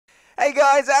Hey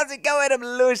guys, how's it going? I'm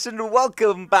Lewis and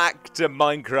welcome back to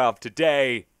Minecraft.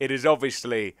 Today, it is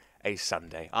obviously a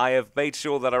Sunday. I have made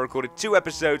sure that I recorded 2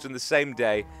 episodes on the same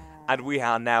day, and we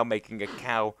are now making a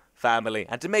cow family.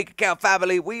 And to make a cow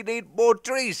family, we need more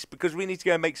trees, because we need to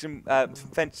go and make some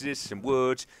fences, some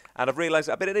wood, and I've realised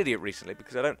I've been an idiot recently,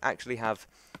 because I don't actually have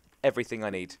everything I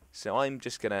need. So I'm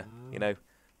just going to,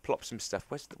 plop some stuff.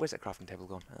 Where's that crafting table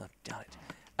gone? Oh, darn it.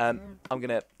 I'm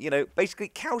going to,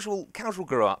 basically cows will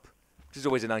grow up, which is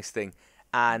always a nice thing.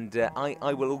 And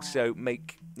I will also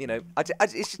make,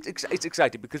 it's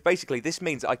exciting because basically this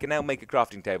means I can now make a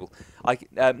crafting table.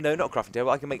 No, not a crafting table.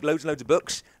 I can make loads and loads of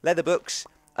books, leather books.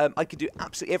 I can do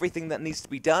absolutely everything that needs to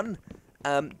be done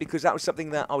because that was something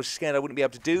that I was scared I wouldn't be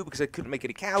able to do because I couldn't make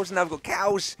any cows. And now I've got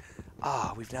cows.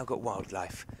 We've now got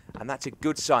wildlife. And that's a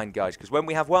good sign, guys, because when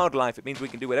we have wildlife, it means we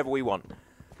can do whatever we want.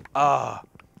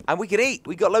 And we can eat.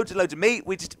 We got loads and loads of meat.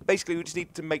 We just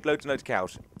need to make loads and loads of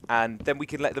cows, and then we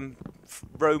can let them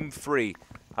roam free.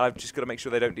 And I've just got to make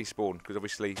sure they don't despawn, because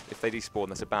obviously, if they despawn,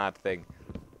 that's a bad thing.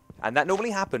 And that normally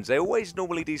happens. They always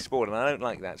normally despawn, and I don't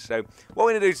like that. So what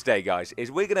we're going to do today, guys,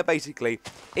 is we're going to basically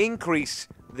increase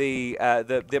the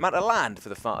amount of land for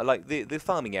the the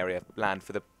farming area land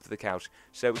for the cows.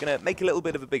 So we're going to make a little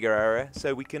bit of a bigger area,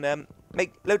 so we can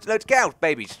make loads and loads of cows,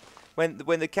 babies. When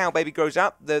the cow baby grows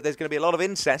up, there's going to be a lot of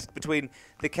incest between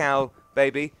the cow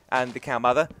baby and the cow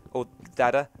mother, or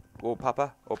dada, or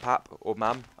papa, or pap, or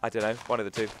mum. I don't know, one of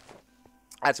the two.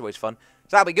 That's always fun.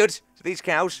 So that'll be good. So these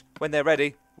cows, when they're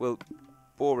ready, will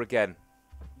bore again.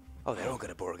 Oh, they're all going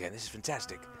to bore again. This is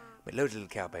fantastic. With loads of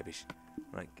little cow babies.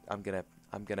 Right, I'm gonna.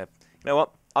 You know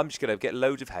what? I'm just gonna get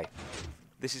loads of hay.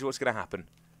 This is what's gonna happen.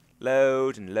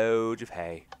 Loads and loads of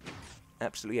hay.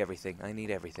 Absolutely everything. I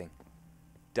need everything.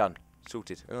 Done.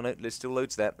 Sorted. Oh no, there's still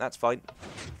loads there. That's fine.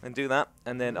 And do that.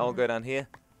 And then I'll go down here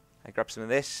and grab some of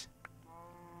this.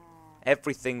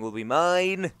 Everything will be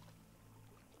mine.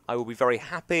 I will be very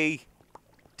happy.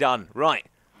 Done. Right.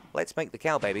 Let's make the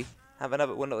cow baby. Have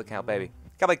another one, not the cow baby.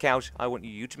 Come on, cows. I want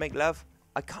you to make love.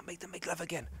 I can't make them make love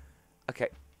again. Okay.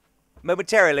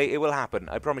 Momentarily, it will happen.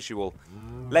 I promise you all.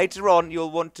 Later on, you'll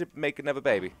want to make another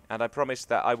baby. And I promise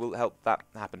that I will help that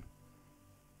happen.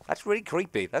 That's really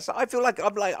creepy. I feel like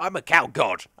I'm a cow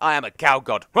god. I am a cow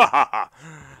god.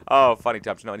 Oh, funny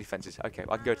times. Not any fences. Okay,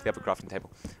 I can go to the other crafting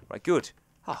table. Right, good.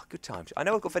 Good times. I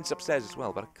know I've got fences upstairs as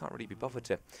well, but I can't really be bothered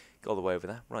to go all the way over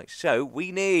there. Right, so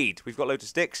we've got loads of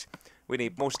sticks. We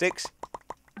need more sticks.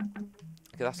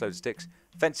 Okay, that's loads of sticks.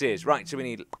 Fences. Right, so we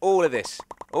need all of this.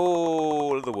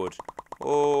 All of the wood.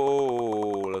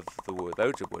 All of the wood.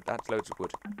 Loads of wood. That's loads of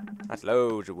wood. That's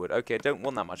loads of wood. Okay, I don't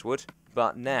want that much wood.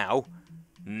 But now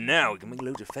we can make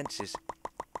loads of fences.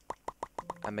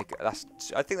 And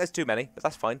I think that's too many, but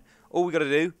that's fine. All we got to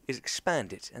do is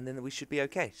expand it, and then we should be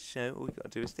okay. So all we got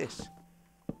to do is this.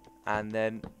 And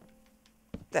then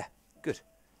there. Good.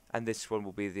 And this one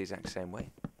will be the exact same way.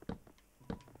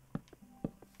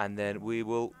 And then we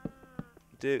will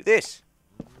do this.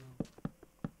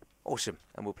 Awesome.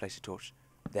 And we'll place a torch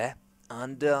there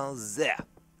and there.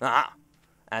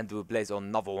 And we'll place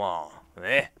another one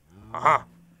there.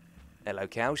 Hello,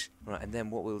 cows. Right, and then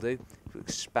what we'll do, we'll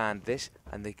expand this,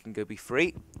 and they can go be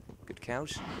free. Good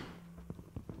cows.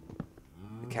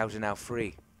 The cows are now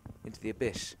free into the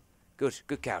abyss.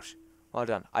 Good cows. Well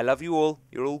done. I love you all.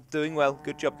 You're all doing well.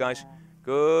 Good job, guys.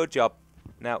 Good job.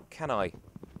 Now, can I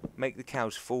make the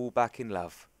cows fall back in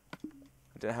love?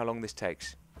 I don't know how long this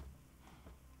takes.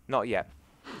 Not yet.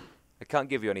 I can't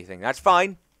give you anything. That's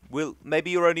fine. Maybe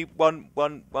you're only one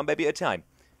baby at a time.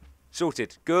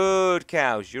 Sorted. Good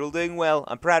cows. You're all doing well.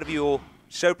 I'm proud of you all.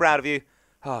 So proud of you.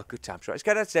 Good times. Right, let's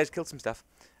go downstairs, kill some stuff.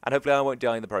 And hopefully I won't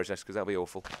die in the process, because that'll be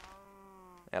awful.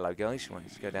 Hello, guys. Right,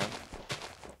 let's go down.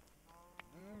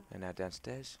 And now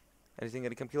downstairs. Anything going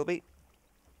to come kill a beat?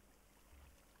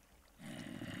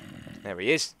 There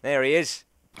he is. There he is.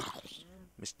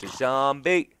 Mr.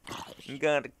 Zombie. I'm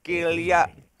gonna kill ya.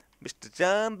 Mr.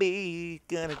 Zombie.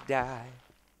 Gonna die.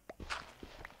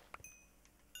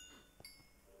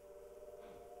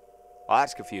 Oh,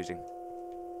 that's confusing.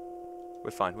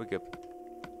 We're fine, we're good.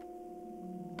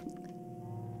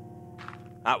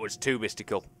 That was too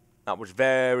mystical. That was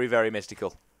very, very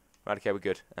mystical. Right, okay, we're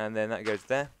good. And then that goes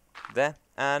there,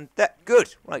 and there.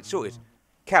 Good! Right, sorted.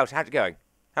 Cows, how's it going?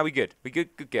 How are we good? We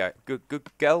good? Good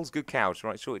girls, good cows.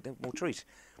 Right, sorted. More trees.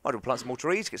 Might as well plant some more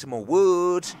trees, get some more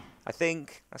wood. I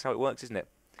think that's how it works, isn't it?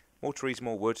 More trees,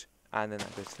 more wood. And then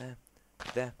that goes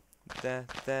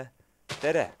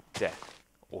there.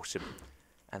 Awesome.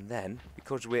 And then,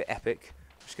 because we're epic,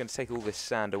 I'm just going to take all this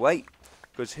sand away.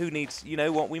 Because who needs, you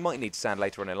know what, we might need sand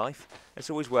later on in life. It's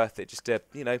always worth it just to,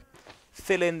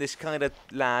 fill in this kind of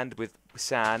land with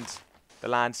sand. The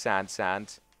land,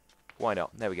 sand. Why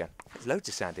not? There we go. There's loads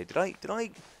of sand here. Did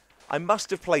I? I must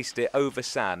have placed it over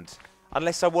sand.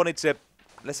 Unless I wanted to...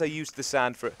 Unless I used the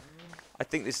sand for... I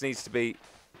think this needs to be...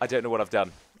 I don't know what I've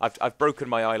done. I've broken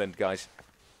my island, guys.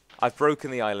 I've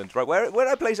broken the island. Right, where did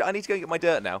I place it? I need to go and get my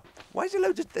dirt now. Why is there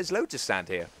loads of... There's loads of sand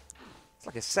here. It's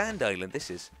like a sand island,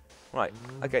 this is. Right,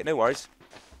 okay, no worries.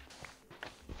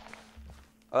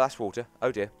 Oh, that's water.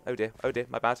 Oh dear,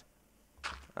 my bad.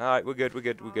 Alright, we're good.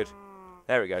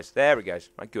 There it goes.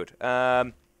 Right, good.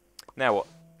 Now what?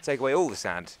 Take away all the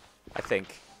sand, I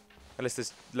think. Unless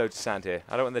there's loads of sand here.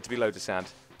 I don't want there to be loads of sand.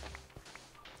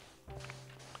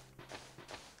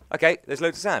 Okay, there's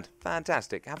loads of sand.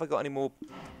 Fantastic. Have I got any more?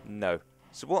 No.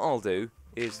 So what I'll do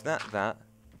is that,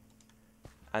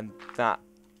 and that.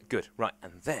 Good. Right,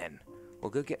 and then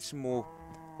we'll go get some more.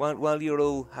 While you're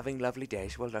all having lovely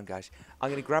days, well done, guys. I'm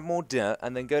going to grab more dirt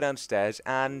and then go downstairs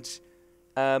and,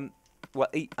 well,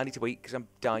 eat. I need to eat because I'm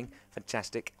dying.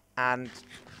 Fantastic. And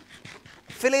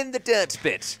fill in the dirt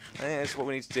bit. That's what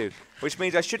we need to do. Which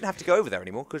means I shouldn't have to go over there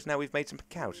anymore because now we've made some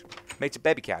cows. Made some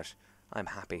baby cows. I'm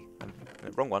happy.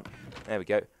 Wrong one. There we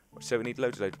go. So we need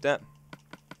loads of dirt.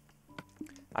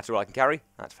 That's all I can carry.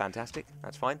 That's fantastic.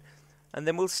 That's fine. And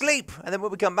then we'll sleep. And then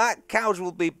when we come back, cows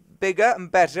will be bigger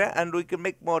and better, and we can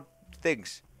make more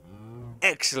things.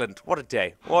 Excellent. What a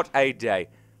day. What a day.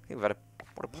 I think we've had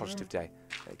what a positive day.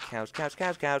 Cows.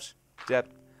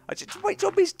 Wait,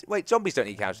 zombies don't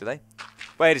eat cows, do they?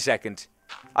 Wait a second.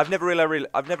 I've never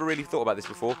really thought about this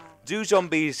before. Do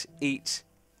zombies eat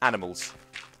animals?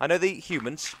 I know they eat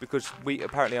humans because we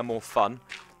apparently are more fun,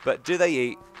 but do they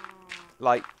eat,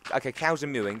 like, okay, cows are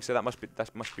mewing, so that must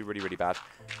be really, really bad.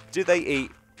 Do they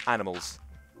eat animals?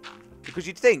 Because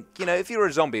you'd think, you know, if you were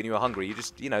a zombie and you were hungry, you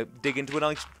just, you know, dig into a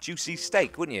nice juicy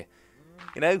steak, wouldn't you?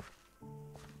 You know?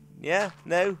 Yeah?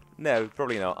 No? No,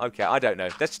 probably not. Okay, I don't know.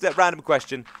 That's just a random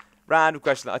question. Random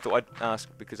question that I thought I'd ask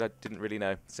because I didn't really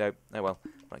know. So, oh well.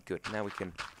 Right, good. Now we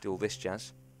can do all this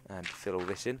jazz and fill all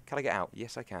this in. Can I get out?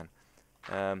 Yes, I can.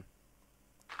 I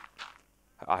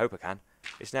hope I can.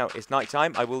 It's night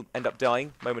time. I will end up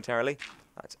dying momentarily.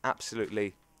 That's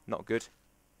absolutely not good.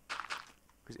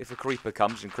 Because if a creeper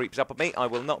comes and creeps up at me, I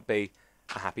will not be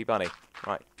a happy bunny.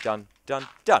 Right, done.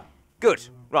 Good.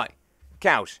 Right,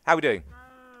 cows. How are we doing?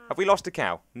 Have we lost a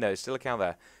cow? No, there's still a cow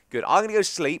there. Good. I'm gonna go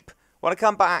sleep. When I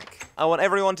come back, I want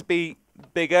everyone to be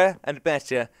bigger and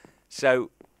better,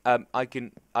 so I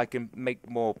can make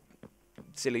more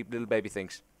silly little baby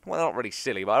things. Well, not really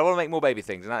silly, but I want to make more baby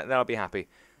things, and then I'll be happy.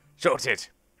 Sorted.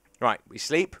 Right, we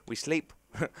sleep,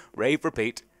 rave,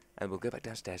 repeat, and we'll go back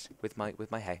downstairs with my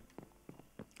hay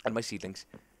and my seedlings,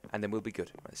 and then we'll be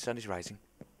good. Right, the sun is rising.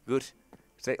 Good.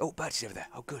 Say, oh, birds over there.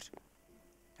 Oh, good.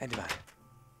 Enderman.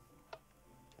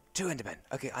 2 Endermen.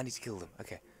 Okay, I need to kill them.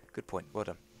 Okay, good point. Well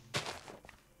done.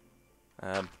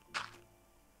 How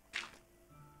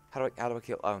do I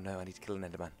kill? Oh no, I need to kill an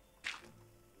Enderman.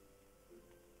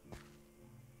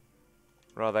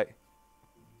 Where are they?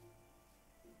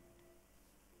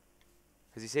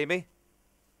 Has he seen me?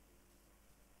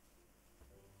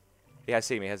 He has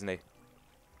seen me, hasn't he?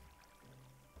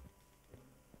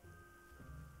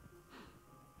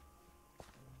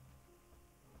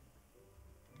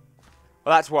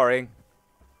 Well, that's worrying.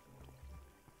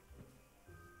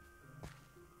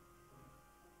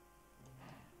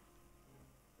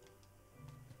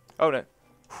 Oh no.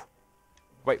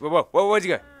 Wait, whoa, where'd he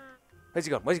go? Where's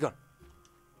he gone?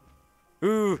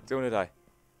 Ooh, don't want to die.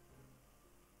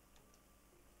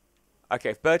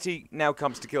 Okay, if Bertie now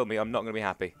comes to kill me, I'm not going to be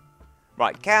happy.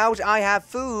 Right, cows, I have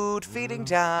food. Feeding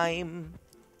time.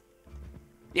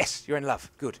 Yes, you're in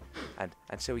love. Good. And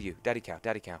so are you. Daddy cow.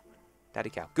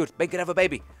 Good. Make another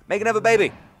baby.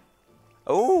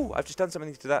 Oh, I've just done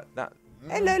something to that.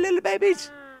 Hello, little babies.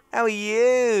 How are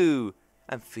you?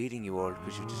 I'm feeding you all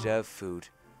because you deserve food.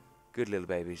 Good little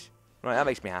babies. Right, that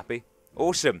makes me happy.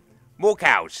 Awesome. More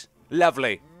cows.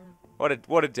 Lovely. What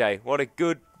a day. What a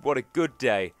good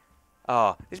day.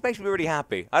 Ah, this makes me really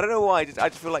happy. I don't know why. I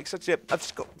just feel like I've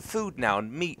just got food now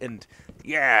and meat and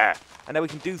yeah. And now we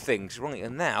can do things. Right,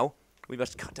 and now we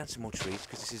must cut down some more trees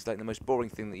because this is like the most boring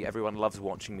thing that everyone loves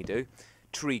watching me do.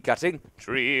 Tree cutting.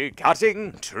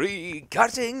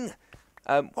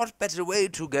 What better way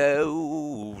to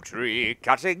go? Tree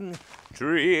cutting.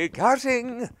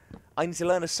 I need to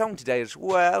learn a song today as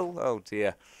well. Oh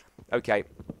dear. Okay,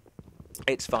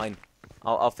 it's fine.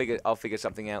 I'll figure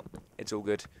something out. It's all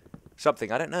good.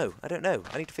 Something. I don't know.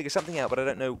 I need to figure something out, but I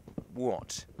don't know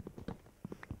what.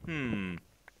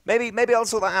 Maybe I'll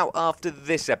sort that out after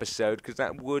this episode because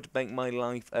that would make my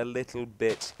life a little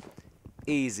bit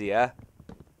easier.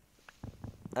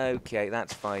 Okay,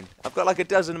 that's fine. I've got like a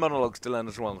dozen monologues to learn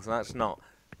as well, so that's not...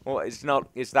 Well, that's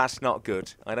not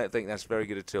good. I don't think that's very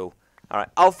good at all. Alright,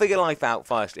 I'll figure life out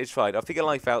first. It's fine. I'll figure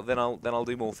life out, then I'll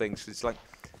do more things.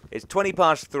 It's 20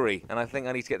 past 3, and I think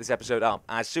I need to get this episode up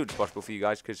as soon as possible for you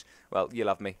guys, because, well, you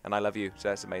love me, and I love you, so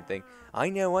that's the main thing. I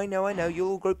know,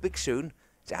 you'll all grow big soon.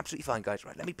 It's absolutely fine, guys.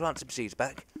 Right, let me plant some seeds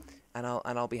back, and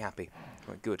I'll be happy.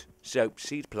 Right, good. So,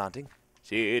 seed planting.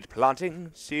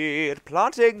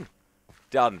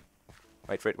 Done.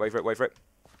 Wait for it.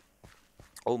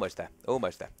 Almost there. Oh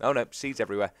no, seeds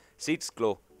everywhere. Seeds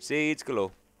galore.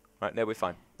 Right, no, we're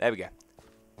fine. There we go.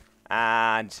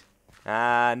 And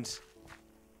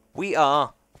we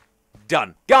are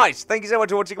done. Guys, thank you so much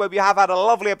for watching. I hope you have had a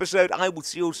lovely episode. I will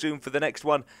see you all soon for the next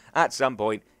one at some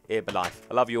point in my life.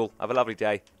 I love you all. Have a lovely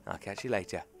day. I'll catch you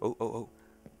later. Oh.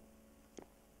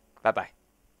 Bye-bye.